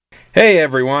Hey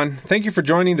everyone, thank you for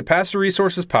joining the Pastor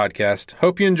Resources Podcast.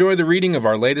 Hope you enjoy the reading of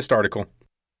our latest article.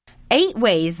 8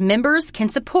 ways members can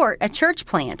support a church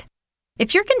plant.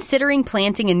 If you're considering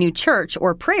planting a new church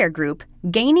or prayer group,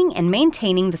 gaining and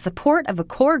maintaining the support of a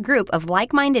core group of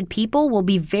like-minded people will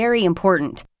be very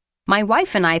important. My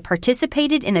wife and I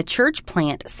participated in a church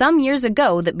plant some years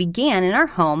ago that began in our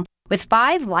home with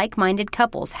 5 like-minded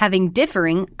couples having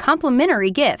differing,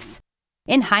 complementary gifts.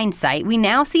 In hindsight, we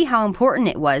now see how important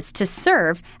it was to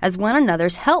serve as one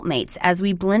another's helpmates as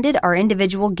we blended our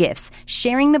individual gifts,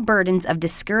 sharing the burdens of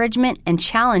discouragement and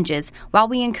challenges while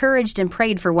we encouraged and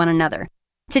prayed for one another.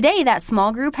 Today, that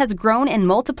small group has grown and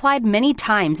multiplied many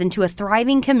times into a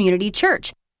thriving community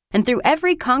church, and through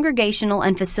every congregational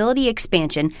and facility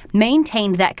expansion,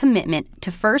 maintained that commitment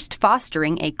to first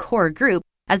fostering a core group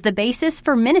as the basis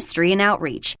for ministry and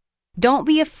outreach. Don't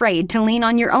be afraid to lean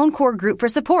on your own core group for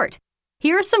support.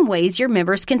 Here are some ways your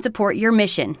members can support your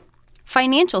mission.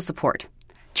 Financial support.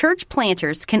 Church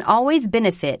planters can always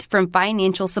benefit from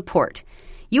financial support.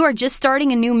 You are just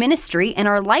starting a new ministry and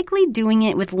are likely doing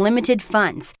it with limited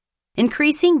funds.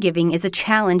 Increasing giving is a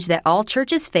challenge that all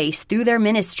churches face through their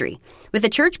ministry. With a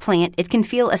church plant, it can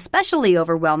feel especially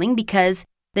overwhelming because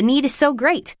the need is so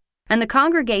great, and the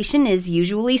congregation is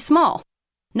usually small.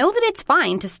 Know that it's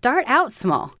fine to start out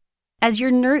small. As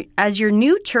your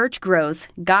new church grows,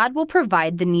 God will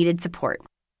provide the needed support.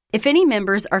 If any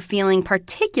members are feeling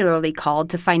particularly called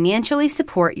to financially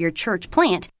support your church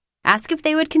plant, ask if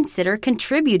they would consider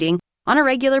contributing on a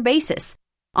regular basis.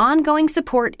 Ongoing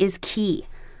support is key.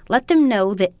 Let them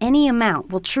know that any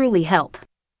amount will truly help.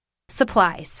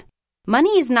 Supplies.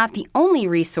 Money is not the only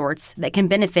resource that can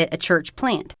benefit a church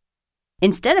plant.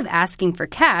 Instead of asking for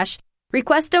cash,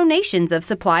 request donations of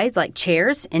supplies like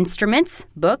chairs, instruments,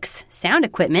 books, sound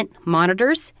equipment,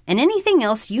 monitors, and anything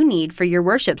else you need for your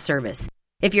worship service.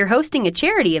 If you're hosting a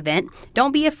charity event,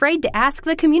 don't be afraid to ask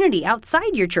the community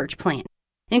outside your church plant,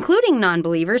 including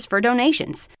non-believers, for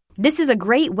donations. This is a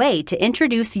great way to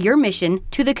introduce your mission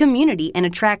to the community and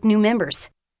attract new members.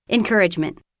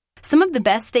 Encouragement. Some of the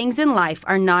best things in life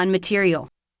are non-material.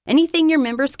 Anything your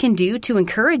members can do to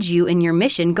encourage you in your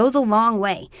mission goes a long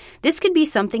way. This could be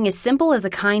something as simple as a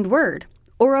kind word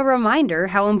or a reminder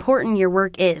how important your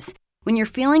work is. When you're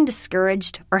feeling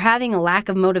discouraged or having a lack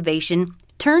of motivation,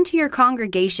 turn to your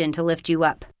congregation to lift you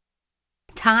up.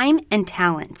 Time and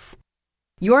talents.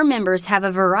 Your members have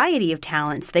a variety of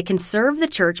talents that can serve the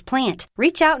church plant.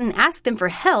 Reach out and ask them for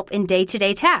help in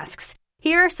day-to-day tasks.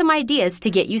 Here are some ideas to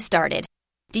get you started.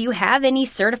 Do you have any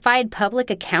certified public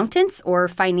accountants or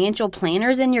financial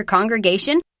planners in your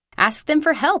congregation? Ask them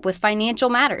for help with financial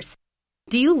matters.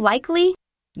 You likely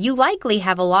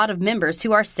have a lot of members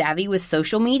who are savvy with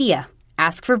social media.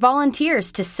 Ask for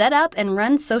volunteers to set up and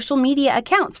run social media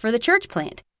accounts for the church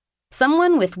plant.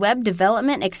 Someone with web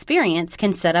development experience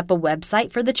can set up a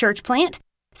website for the church plant.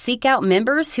 Seek out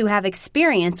members who have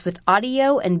experience with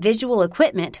audio and visual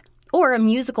equipment or a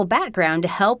musical background to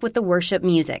help with the worship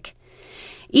music.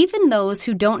 Even those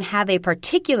who don't have a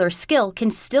particular skill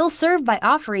can still serve by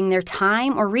offering their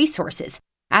time or resources.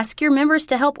 Ask your members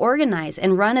to help organize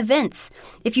and run events.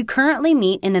 If you currently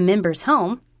meet in a member's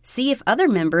home, see if other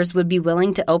members would be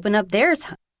willing to open up their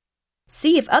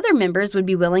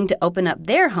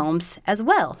homes as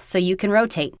well, so you can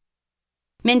rotate.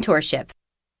 Mentorship.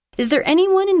 Is there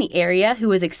anyone in the area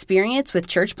who has experience with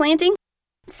church planting?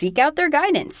 Seek out their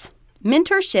guidance.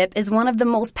 Mentorship is one of the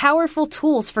most powerful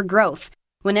tools for growth.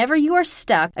 Whenever you are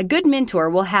stuck, a good mentor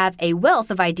will have a wealth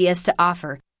of ideas to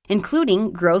offer,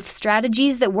 including growth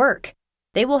strategies that work.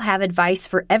 They will have advice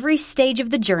for every stage of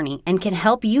the journey and can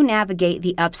help you navigate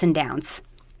the ups and downs.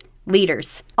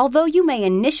 Leaders. Although you may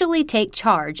initially take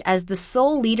charge as the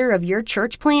sole leader of your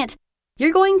church plant,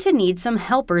 you're going to need some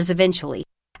helpers eventually.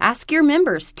 Ask your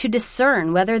members to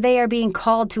discern whether they are being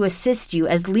called to assist you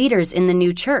as leaders in the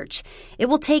new church. It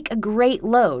will take a great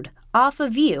load off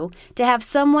of you to have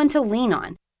someone to lean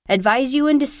on, advise you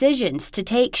in decisions, to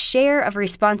take share of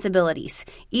responsibilities.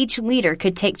 Each leader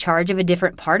could take charge of a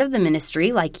different part of the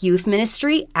ministry, like youth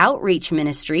ministry, outreach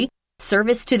ministry,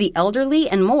 service to the elderly,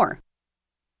 and more.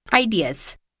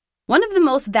 Ideas. One of the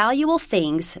most valuable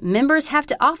things members have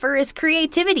to offer is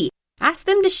creativity. Ask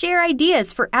them to share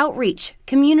ideas for outreach,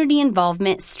 community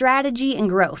involvement, strategy, and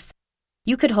growth.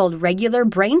 You could hold regular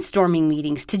brainstorming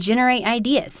meetings to generate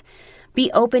ideas. Be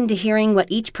open to hearing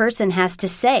what each person has to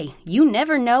say. You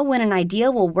never know when an idea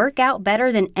will work out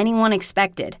better than anyone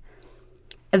expected.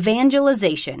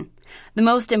 Evangelization. The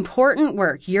most important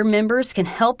work your members can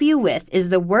help you with is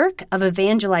the work of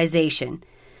evangelization.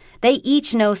 They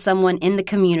each know someone in the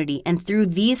community, and through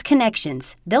these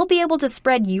connections, they'll be able to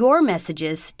spread your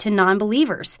messages to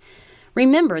non-believers.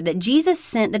 Remember that Jesus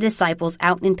sent the disciples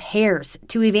out in pairs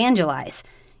to evangelize.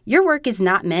 Your work is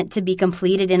not meant to be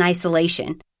completed in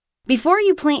isolation. Before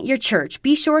you plant your church,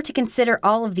 be sure to consider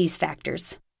all of these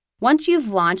factors. Once you've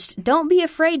launched, don't be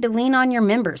afraid to lean on your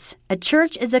members. A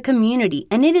church is a community,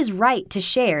 and it is right to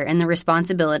share in the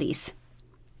responsibilities.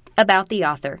 About the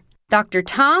author. Dr.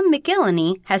 Tom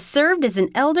McIlhenny has served as an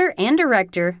elder and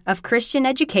director of Christian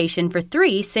education for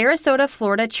 3 Sarasota,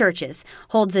 Florida churches,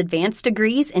 holds advanced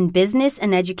degrees in business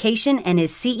and education, and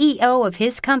is CEO of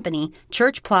his company,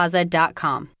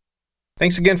 churchplaza.com.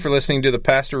 Thanks again for listening to the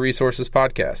Pastor Resources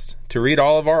Podcast. To read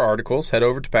all of our articles, head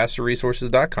over to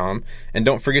pastorresources.com, and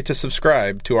don't forget to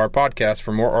subscribe to our podcast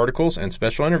for more articles and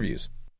special interviews.